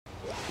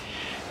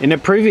In a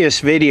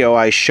previous video,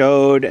 I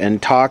showed and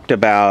talked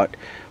about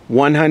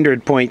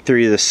 100.3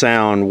 The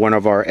Sound, one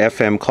of our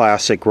FM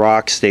classic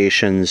rock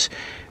stations,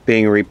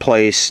 being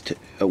replaced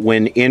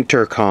when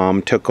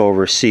Intercom took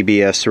over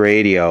CBS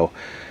Radio.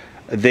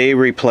 They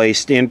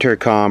replaced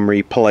Intercom,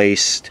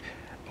 replaced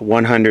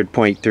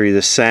 100.3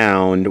 The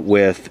Sound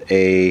with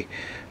a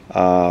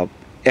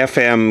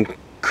FM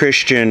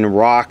Christian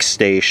rock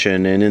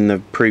station. And in the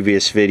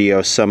previous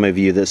video, some of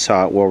you that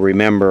saw it will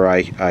remember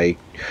I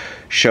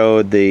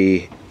showed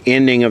the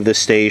ending of the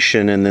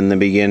station and then the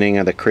beginning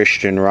of the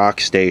Christian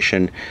rock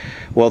station.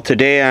 Well,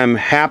 today I'm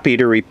happy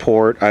to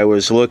report I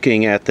was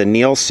looking at the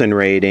Nielsen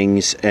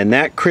ratings, and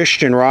that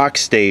Christian rock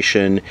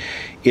station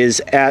is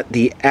at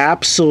the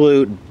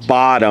absolute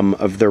bottom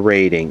of the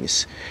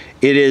ratings.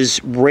 It is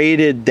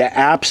rated the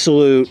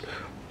absolute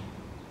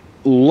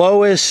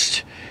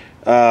lowest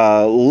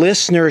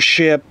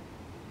listenership,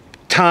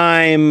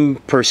 time,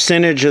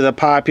 percentage of the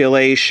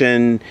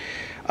population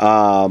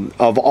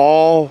of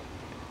all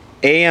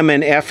AM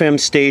and FM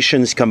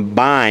stations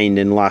combined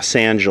in Los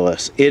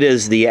Angeles. It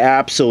is the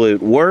absolute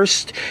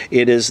worst.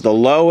 It is the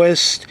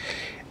lowest.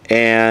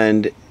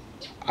 And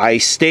I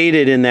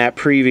stated in that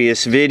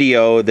previous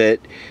video that,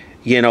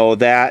 you know,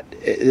 that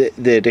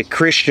a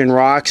Christian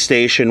rock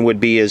station would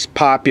be as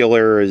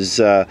popular as,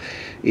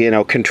 you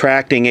know,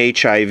 contracting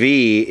HIV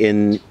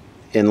in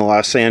the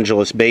Los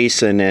Angeles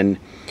basin. And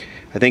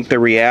I think the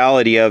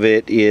reality of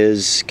it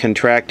is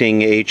contracting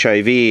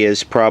HIV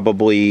is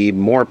probably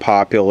more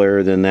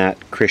popular than that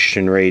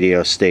Christian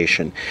radio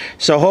station.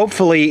 So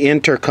hopefully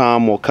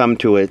Intercom will come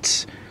to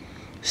its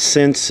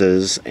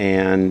senses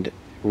and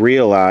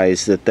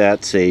realize that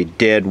that's a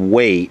dead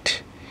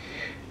weight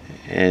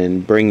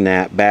and bring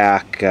that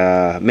back.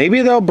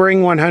 Maybe they'll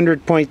bring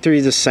 100.3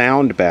 The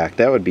Sound back.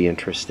 That would be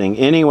interesting.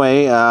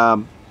 Anyway,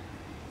 I'm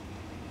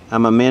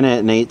a minute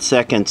and 8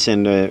 seconds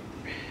into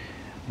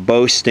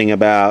boasting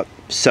about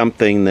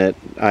something that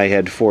I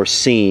had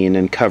foreseen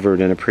and covered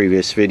in a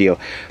previous video.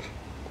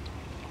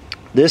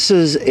 This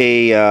is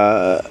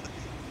a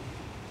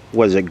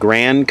was a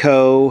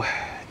Granco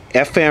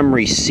FM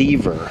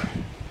receiver,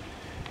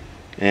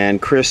 and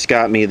Chris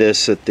got me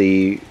this at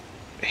the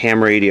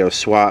ham radio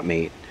swap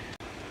meet.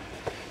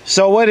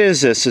 So what is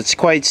this? It's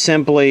quite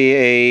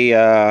simply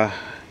a I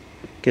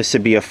guess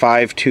it'd be a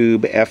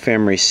 5-tube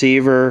FM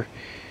receiver,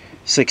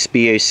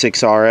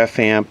 6BA6 RF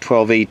amp,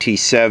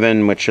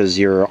 12AT7, which is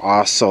your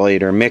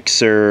oscillator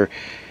mixer.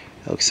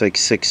 Looks like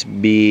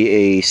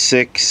 6BA6,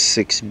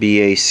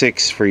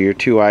 6BA6 for your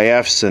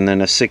 2IFs, and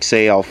then a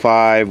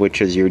 6AL5,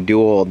 which is your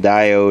dual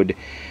diode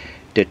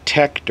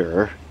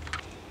detector.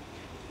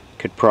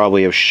 Could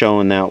probably have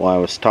shown that while I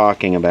was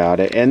talking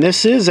about it. And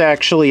this is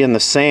actually in the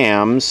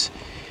SAMs.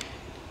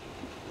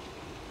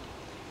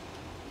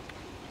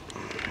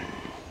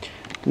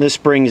 This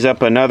brings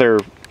up another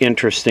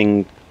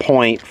interesting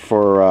point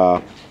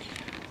for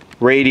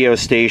radio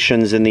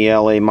stations in the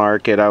LA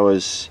market. I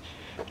was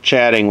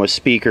chatting with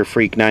Speaker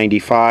Freak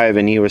 95,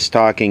 and he was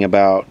talking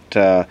about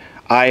iHeartRadio,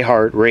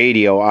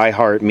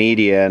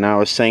 iHeartMedia, and I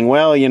was saying,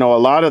 well, you know, a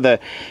lot of the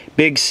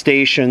big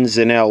stations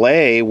in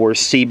LA were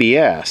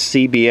CBS.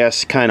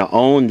 CBS kind of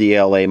owned the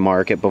LA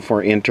market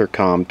before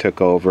Intercom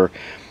took over.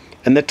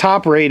 And the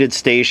top rated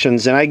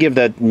stations, and I give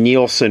the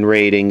Nielsen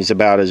ratings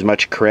about as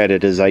much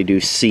credit as I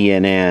do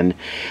CNN,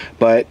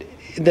 but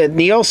the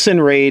Nielsen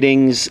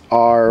ratings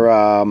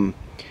are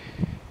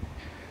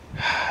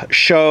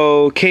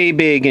show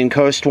K-Big and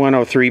Coast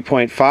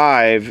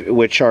 103.5,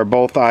 which are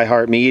both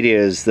iHeartMedia,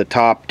 as the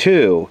top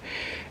two.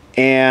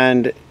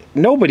 And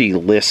nobody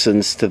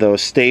listens to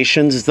those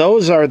stations.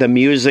 Those are the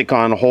music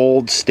on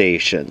hold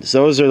stations.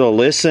 Those are the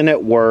listen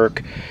at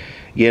work,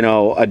 you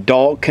know,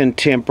 adult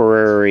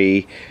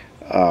contemporary,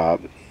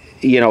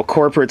 you know,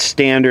 corporate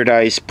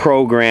standardized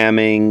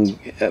programming,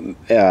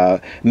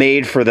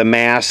 made for the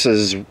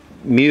masses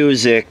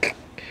music,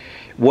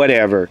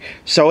 whatever.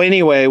 So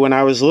anyway, when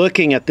I was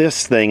looking at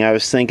this thing, I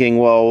was thinking,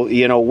 well,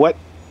 you know, what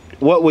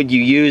would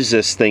you use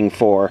this thing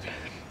for?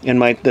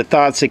 And the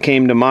thoughts that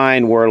came to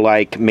mind were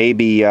like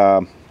maybe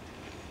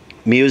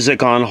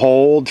music on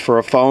hold for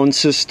a phone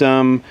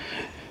system,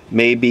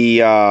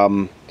 maybe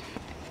like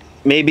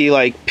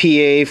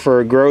PA for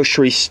a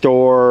grocery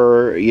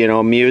store, you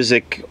know,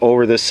 music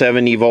over the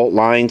 70-volt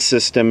line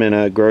system in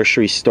a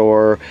grocery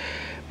store,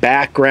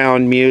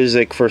 background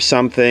music for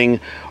something.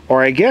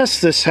 Or I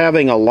guess this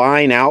having a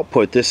line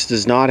output, this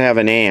does not have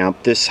an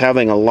amp, this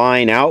having a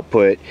line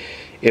output,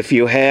 if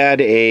you had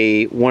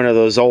one of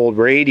those old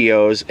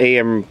radios,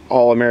 AM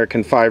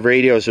All-American 5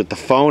 radios with the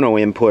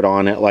phono input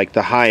on it, like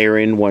the higher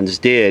end ones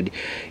did,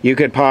 you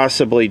could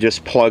possibly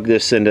just plug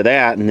this into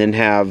that and then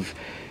have,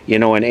 you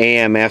know, an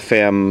AM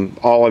FM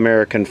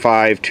All-American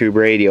 5 tube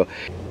radio.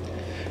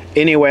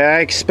 Anyway,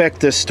 I expect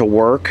this to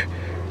work.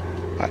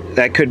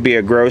 That could be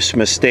a gross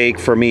mistake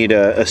for me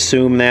to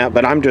assume that,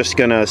 but I'm just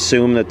going to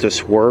assume that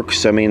this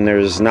works. I mean,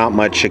 there's not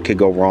much that could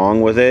go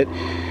wrong with it.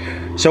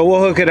 So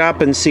we'll hook it up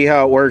and see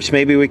how it works.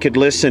 Maybe we could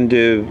listen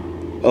to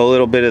a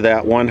little bit of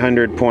that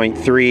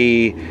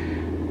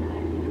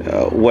 100.3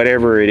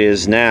 whatever it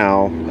is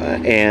now,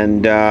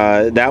 and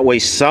that way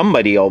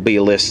somebody will be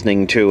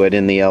listening to it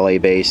in the LA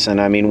basin.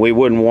 I mean, we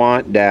wouldn't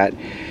want that.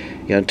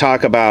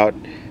 Talk about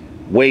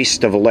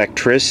waste of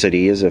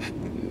electricity, as if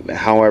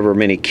however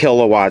many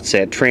kilowatts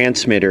that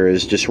transmitter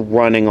is just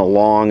running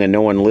along and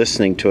no one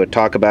listening to it.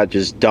 Talk about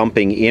just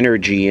dumping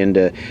energy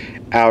into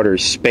outer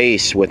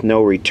space with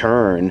no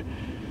return.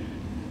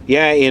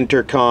 Yeah,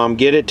 Intercom,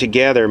 get it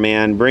together,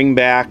 man. Bring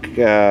back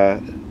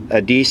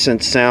a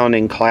decent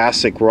sounding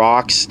classic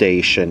rock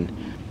station.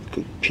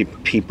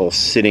 People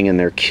sitting in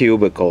their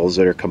cubicles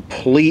that are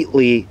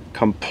completely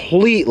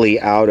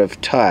out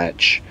of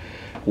touch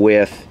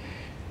with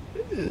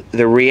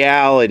the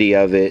reality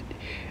of it,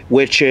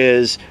 which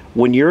is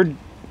when you're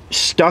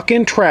stuck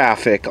in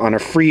traffic on a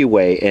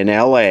freeway in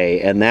LA,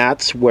 and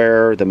that's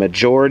where the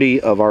majority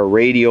of our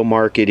radio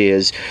market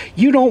is,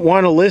 you don't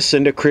want to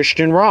listen to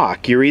Christian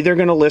rock. You're either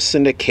going to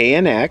listen to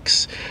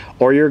KNX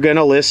or you're going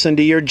to listen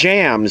to your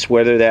jams,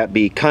 whether that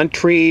be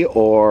country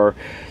or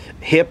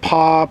hip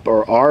hop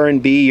or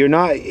R&B. You're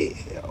not,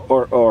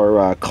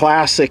 or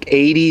classic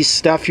 80s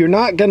stuff. You're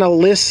not going to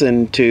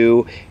listen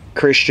to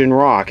Christian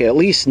rock, at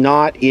least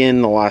not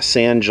in the Los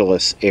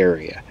Angeles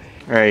area.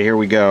 All right, here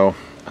we go.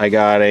 I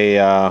got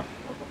a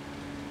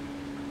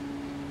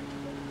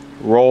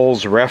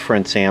Rolls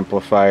reference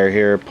amplifier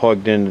here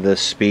plugged into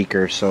this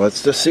speaker, so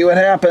let's just see what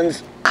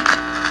happens.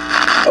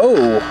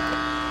 Oh!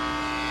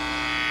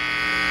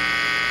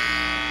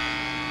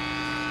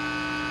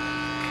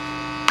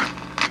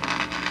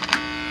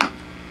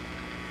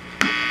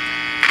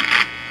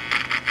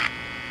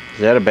 Is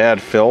that a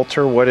bad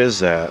filter? What is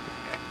that?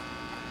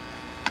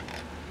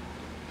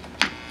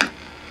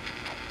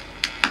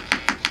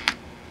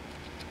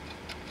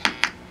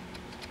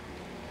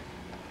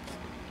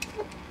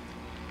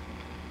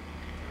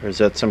 Or is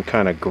that some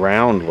kind of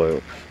ground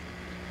loop?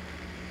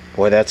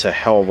 Boy, that's a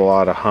hell of a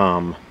lot of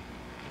hum.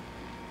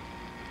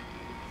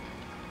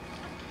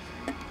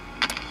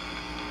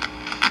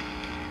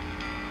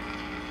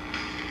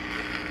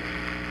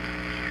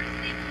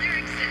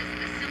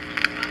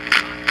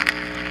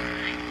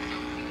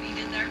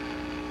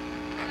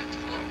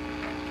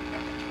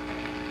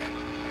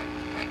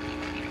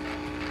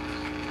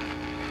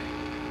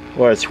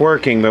 Well, it's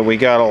working, but we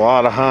got a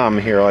lot of hum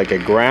here, like a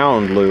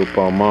ground loop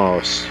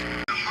almost.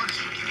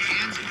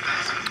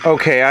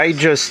 Okay, I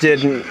just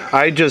didn't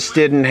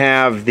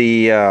have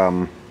the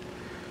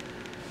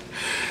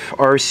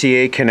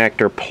RCA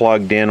connector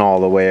plugged in all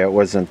the way. It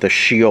wasn't, the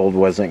shield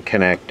wasn't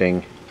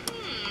connecting.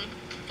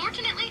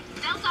 Fortunately,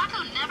 Del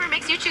Taco never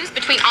makes you choose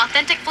between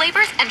authentic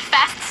flavors and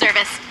fast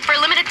service. For a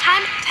limited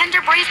time,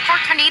 tender braised pork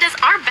carnitas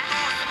are best.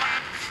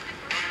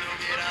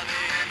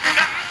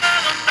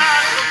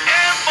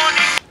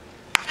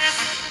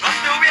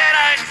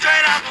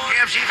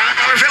 KFC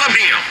 $5 fill-up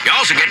deal. You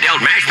also get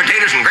dealt mashed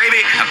potatoes and gravy,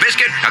 a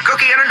biscuit, a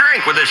cookie, and a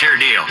drink with this here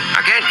deal.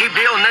 I can't keep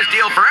dealing this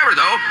deal forever,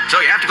 though,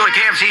 so you have to go to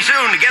KFC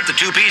soon to get the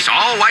two-piece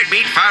all-white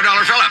meat $5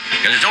 fill-up,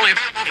 because it's only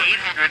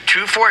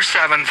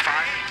 800-247-5.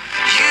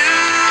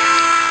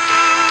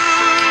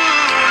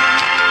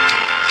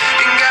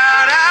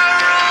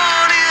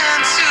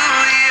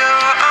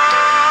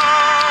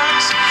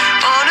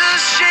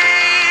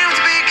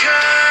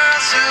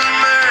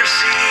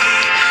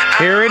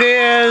 Here it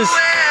is.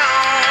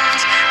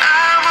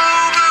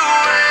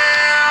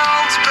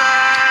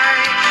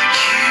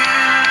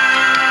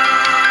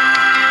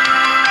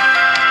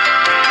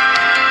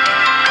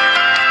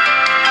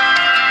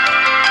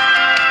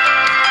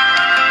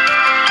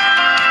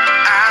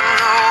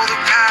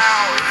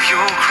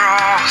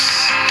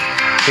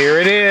 Here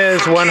it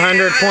is,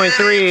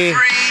 100.3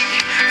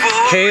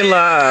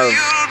 K-Love,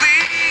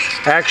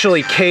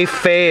 actually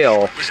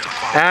KFAIL,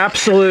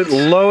 absolute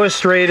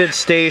lowest rated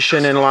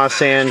station in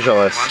Los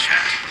Angeles.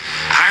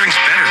 Hiring's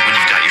better when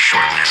you've got your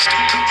short list.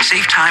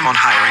 Save time on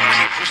hiring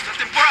when you...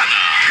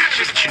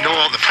 But you know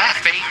all the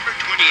facts. November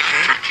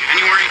 28th from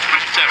January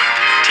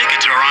 27th.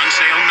 Tickets are on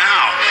sale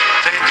now.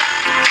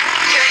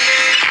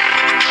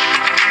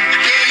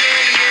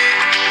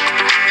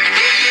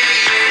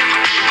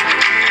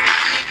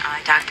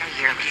 Dr.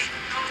 Yearly.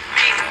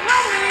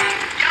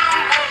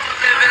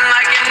 Living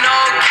like an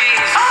old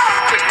geese.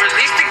 Quick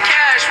release the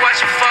cash, watch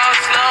it fall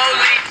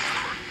slowly.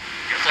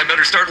 Guess I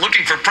better start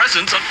looking for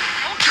presents on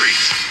oak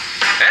trees.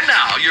 And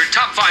now, your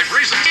top 5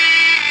 reasons.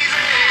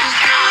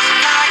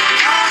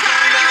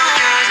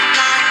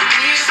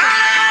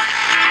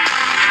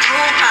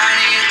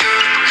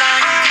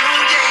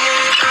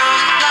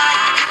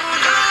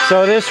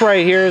 So this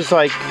right here is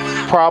like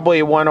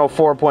probably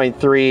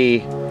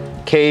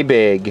 104.3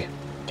 K-Big.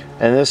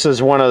 And this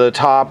is one of the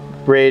top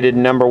rated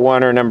number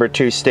 1 or number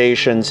 2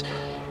 stations.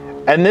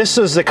 And this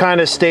is the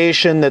kind of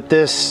station that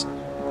this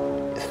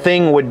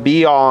thing would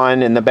be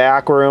on in the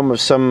back room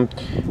of some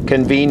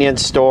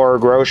convenience store,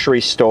 grocery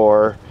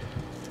store,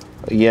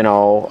 you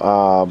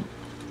know,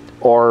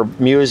 or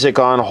music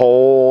on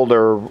hold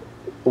or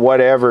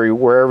whatever,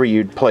 wherever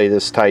you'd play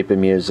this type of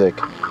music.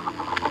 More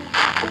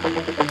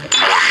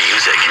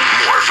music,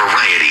 more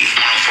variety.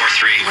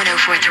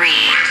 104.3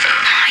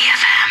 High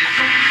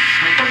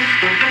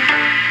FM.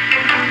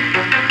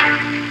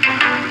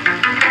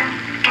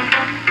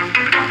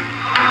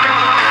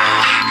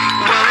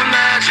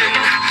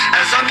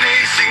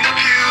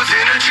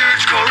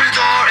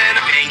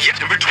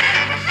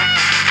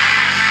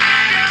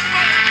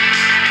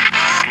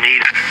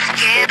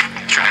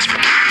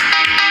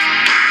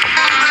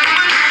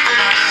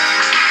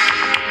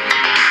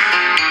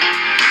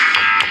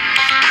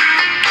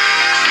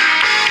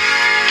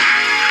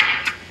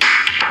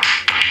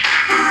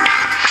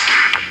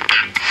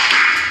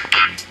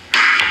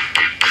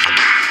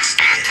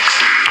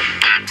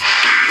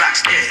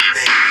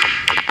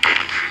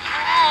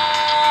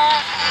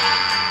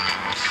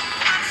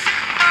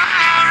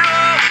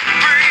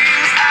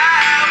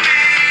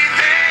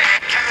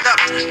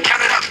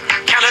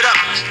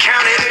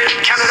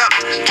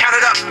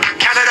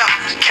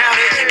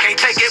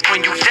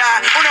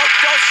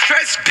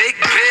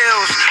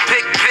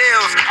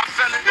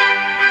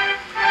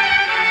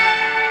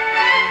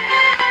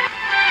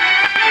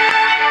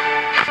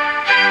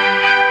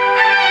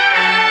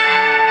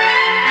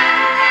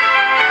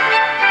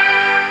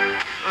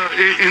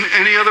 in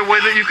any other way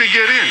that you could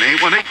get in.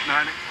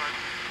 818-985.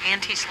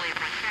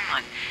 Anti-slavery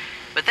fund.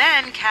 But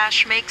then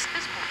Cash makes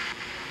this point.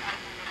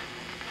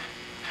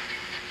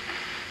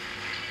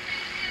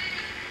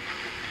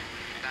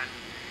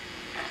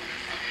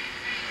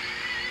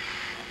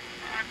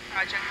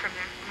 Project from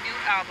their new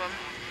album.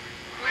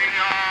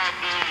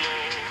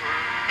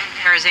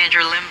 As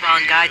Andrew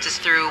Limbong guides us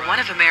through one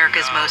of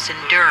America's most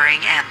enduring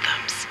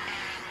anthems.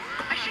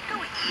 I should go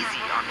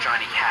easy on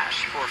Johnny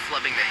Cash for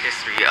flubbing the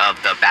history of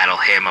the Battle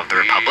Hymn of the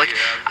Republic.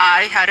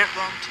 I had it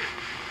wrong too.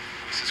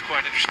 This is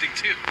quite interesting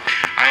too.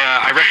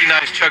 I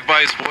recognized Chuck by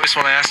his voice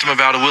when I asked him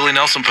about a Willie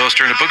Nelson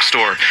poster in a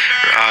bookstore.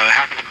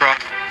 Happened across.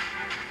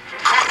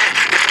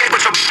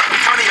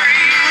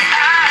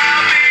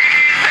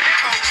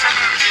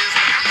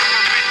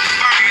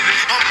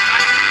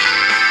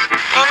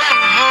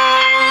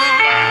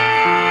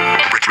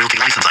 Realty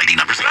license ID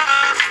number.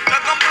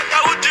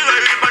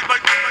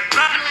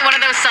 One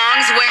of those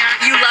songs where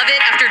you love it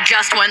after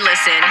just one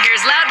listen.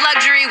 Here's Loud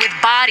Luxury with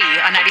Body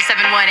on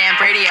 97.1 Amp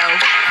Radio.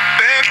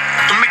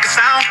 Make a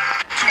sound.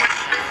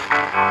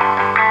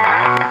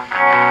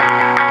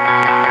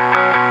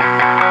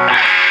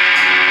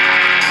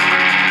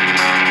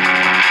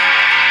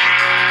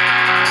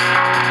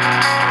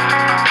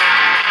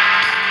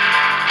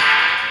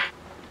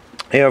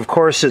 Yeah, of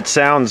course it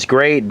sounds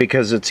great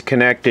because it's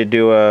connected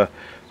to a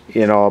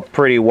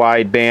pretty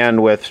wide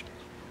bandwidth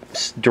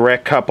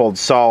direct coupled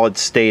solid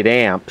state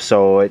amp,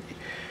 so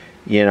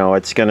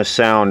it's going to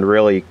sound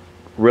really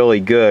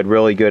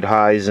good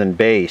highs and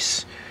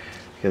bass,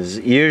 because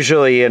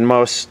usually in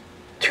most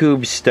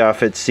tube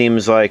stuff it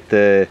seems like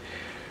the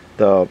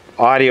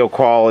audio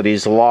quality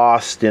is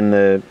lost in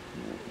the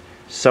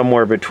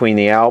somewhere between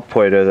the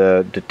output of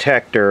the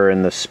detector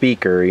and the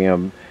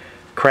speaker,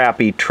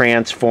 crappy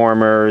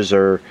transformers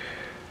or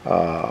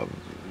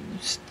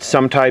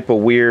some type of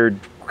weird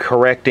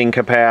correcting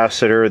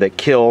capacitor that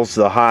kills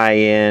the high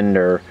end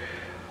or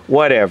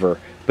whatever.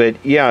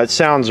 But yeah, it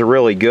sounds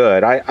really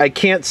good. I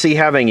can't see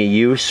having a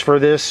use for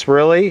this,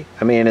 really.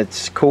 I mean,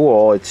 it's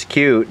cool, it's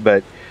cute,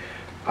 but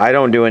I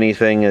don't do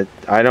anything.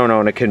 I don't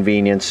own a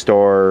convenience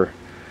store,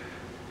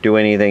 do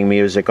anything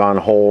music on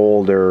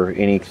hold or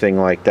anything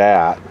like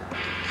that.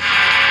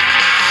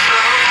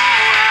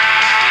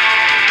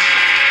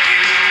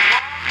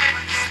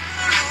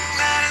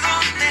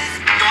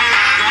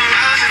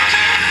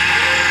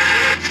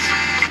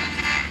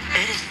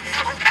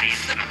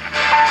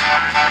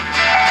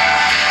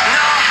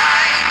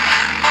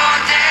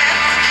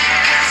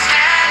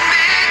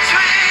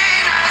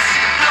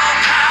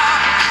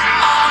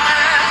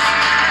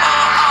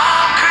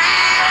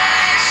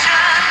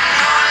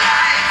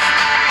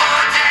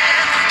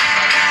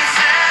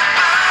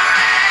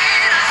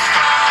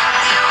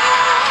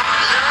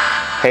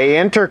 Hey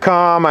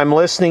Intercom, I'm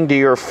listening to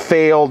your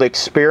failed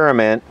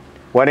experiment.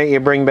 Why don't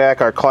you bring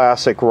back our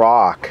classic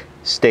rock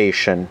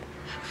station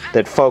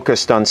that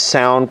focused on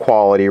sound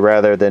quality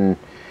rather than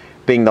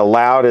being the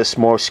loudest,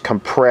 most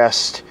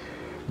compressed,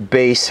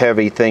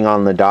 bass-heavy thing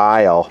on the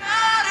dial.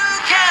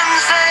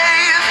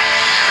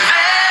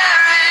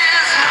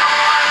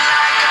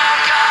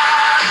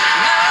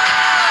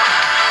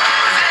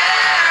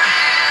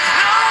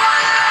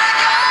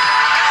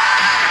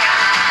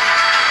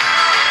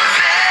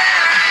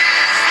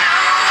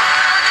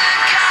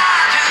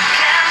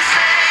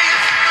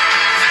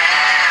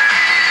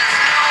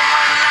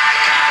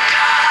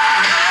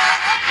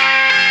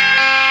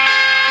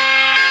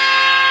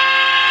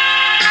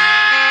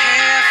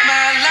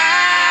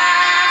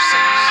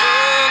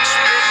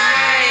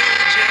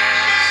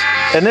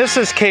 And this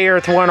is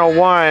K-Earth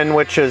 101,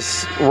 which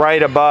is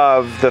right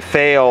above the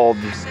failed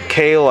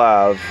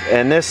K-Love.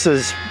 And this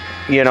is,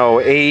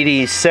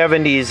 80s,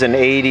 70s, and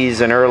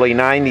 80s, and early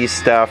 90s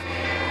stuff.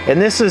 And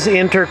this is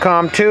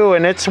Intercom 2,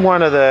 and it's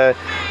one of the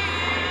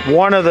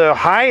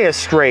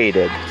highest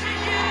rated.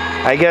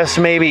 I guess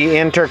maybe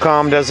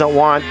Intercom doesn't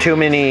want too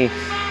many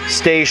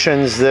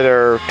stations that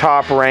are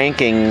top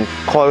ranking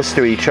close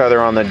to each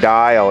other on the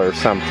dial or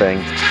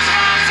something.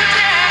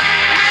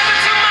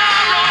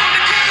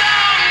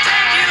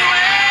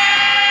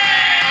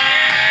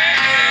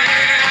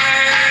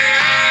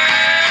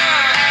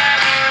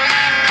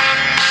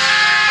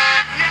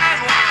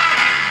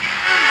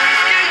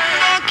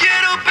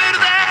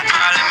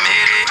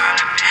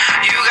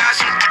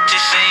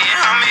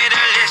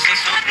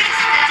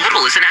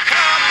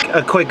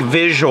 A quick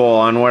visual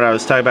on what I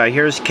was talking about.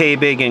 Here's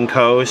K-Big and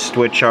Coast,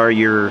 which are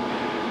your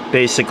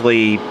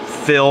basically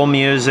fill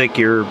music,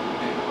 your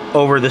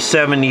over the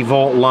 70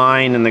 volt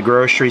line in the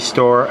grocery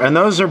store, and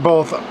those are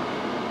both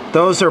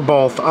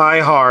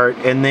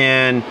iHeart, and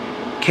then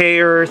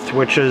K-Earth,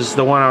 which is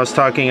the one I was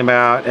talking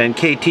about, and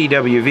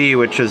KTWV,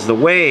 which is the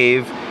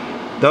wave.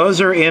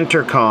 Those are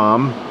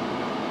Intercom.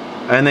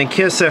 And then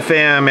Kiss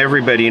FM,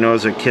 everybody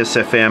knows what Kiss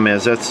FM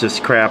is. That's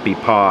just crappy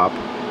pop.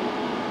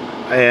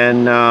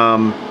 And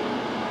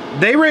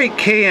they rate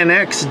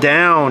KNX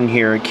down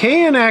here.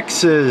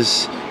 KNX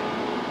is,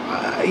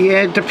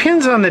 yeah, it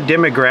depends on the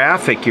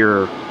demographic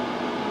you're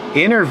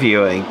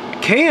interviewing.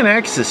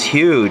 KNX is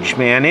huge,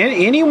 man.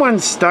 Anyone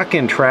stuck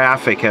in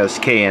traffic has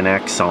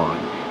KNX on.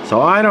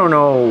 So I don't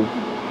know.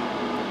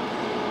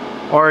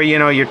 Or, you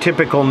know, your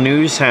typical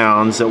news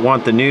hounds that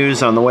want the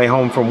news on the way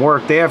home from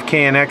work, they have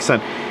KNX on.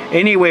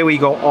 Anyway, we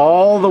go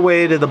all the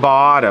way to the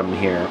bottom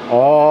here.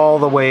 All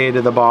the way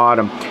to the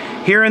bottom.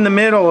 Here in the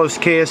middle is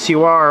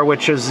KSUR,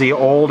 which is the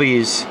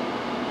oldies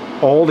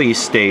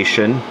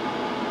station.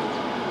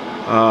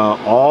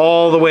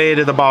 All the way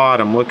to the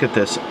bottom. Look at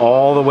this.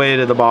 All the way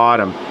to the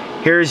bottom.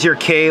 Here's your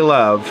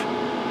K-Love,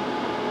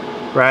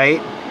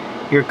 right?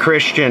 Your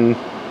Christian.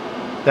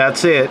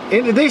 That's it.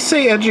 They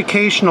say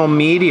Educational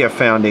Media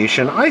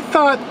Foundation. I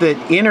thought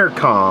that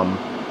Intercom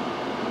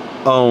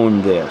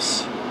owned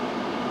this.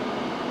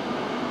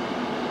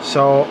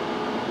 So,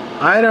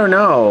 I don't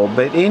know.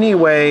 But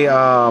anyway,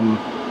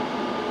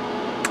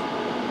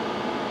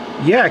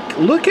 yeah,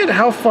 look at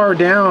how far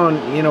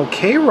down, you know,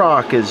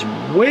 K-Rock is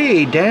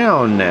way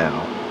down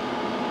now.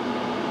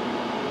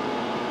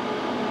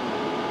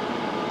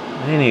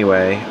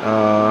 Anyway,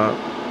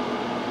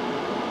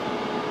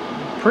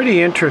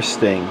 pretty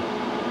interesting.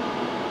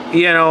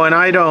 You know, and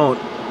I don't...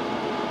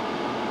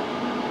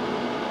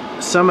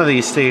 Some of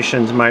these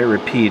stations might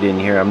repeat in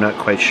here. I'm not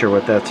quite sure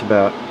what that's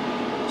about.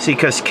 See,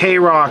 because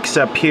K-Rock's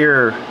up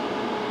here.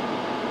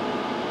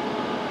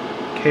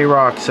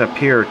 K-Rock's up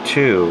here,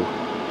 too.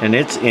 And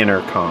it's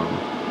Intercom.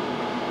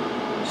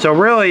 So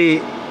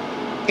really,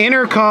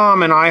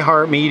 Intercom and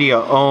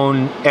iHeartMedia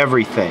own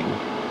everything.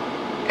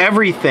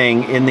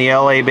 Everything in the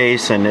LA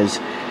basin is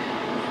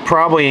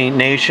probably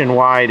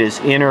nationwide is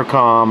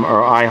Intercom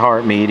or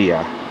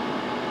iHeartMedia.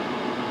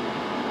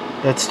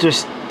 That's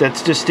just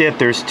it.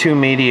 There's two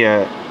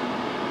media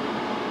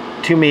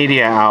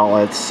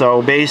outlets.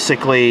 So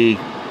basically,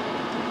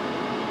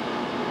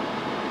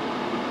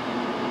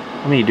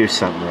 let me do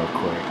something real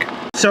quick.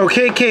 So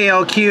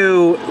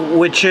KKLQ,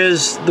 which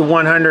is the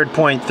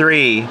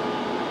 100.3,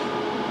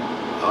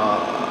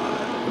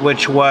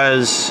 which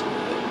was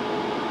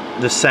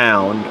the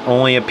sound,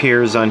 only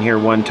appears on here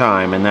one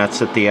time, and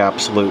that's at the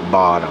absolute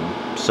bottom.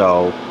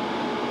 So,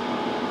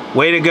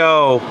 way to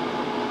go,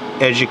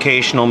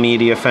 Educational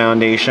Media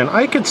Foundation.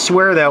 I could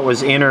swear that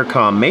was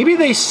Intercom. Maybe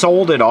they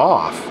sold it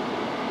off.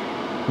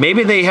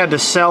 Maybe they had to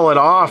sell it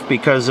off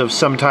because of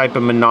some type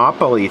of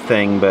monopoly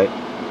thing, but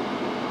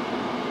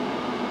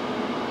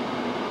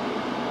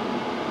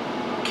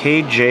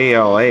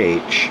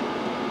KJLH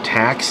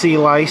taxi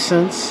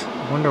license?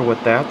 I wonder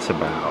what that's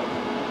about.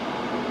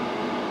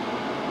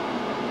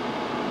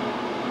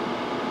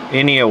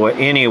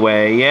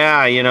 Anyway,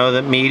 yeah, you know,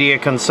 the media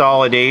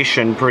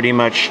consolidation, pretty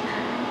much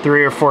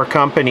 3 or 4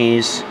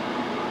 companies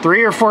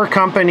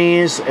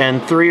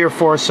and 3 or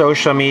 4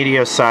 social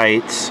media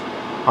sites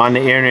on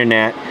the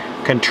internet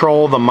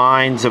control the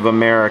minds of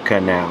America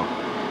now.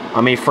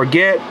 I mean,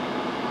 forget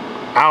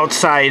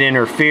outside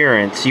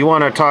interference. You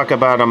want to talk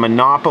about a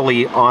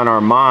monopoly on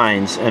our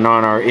minds and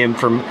on our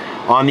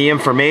on the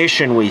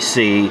information we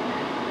see.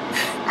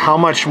 How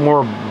much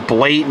more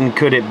blatant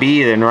could it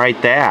be than right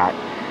that?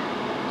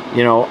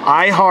 You know,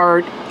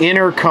 iHeart,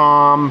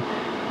 Intercom,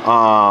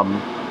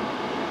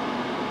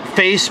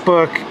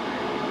 Facebook,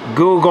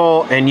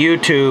 Google, and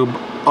YouTube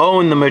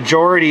own the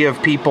majority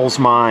of people's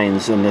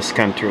minds in this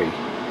country.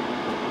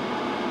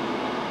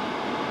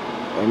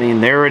 I mean,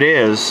 there it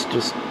is.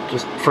 Just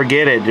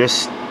forget it.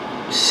 Just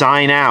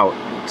sign out.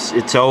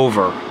 It's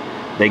over.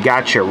 They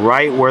got you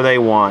right where they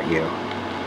want you.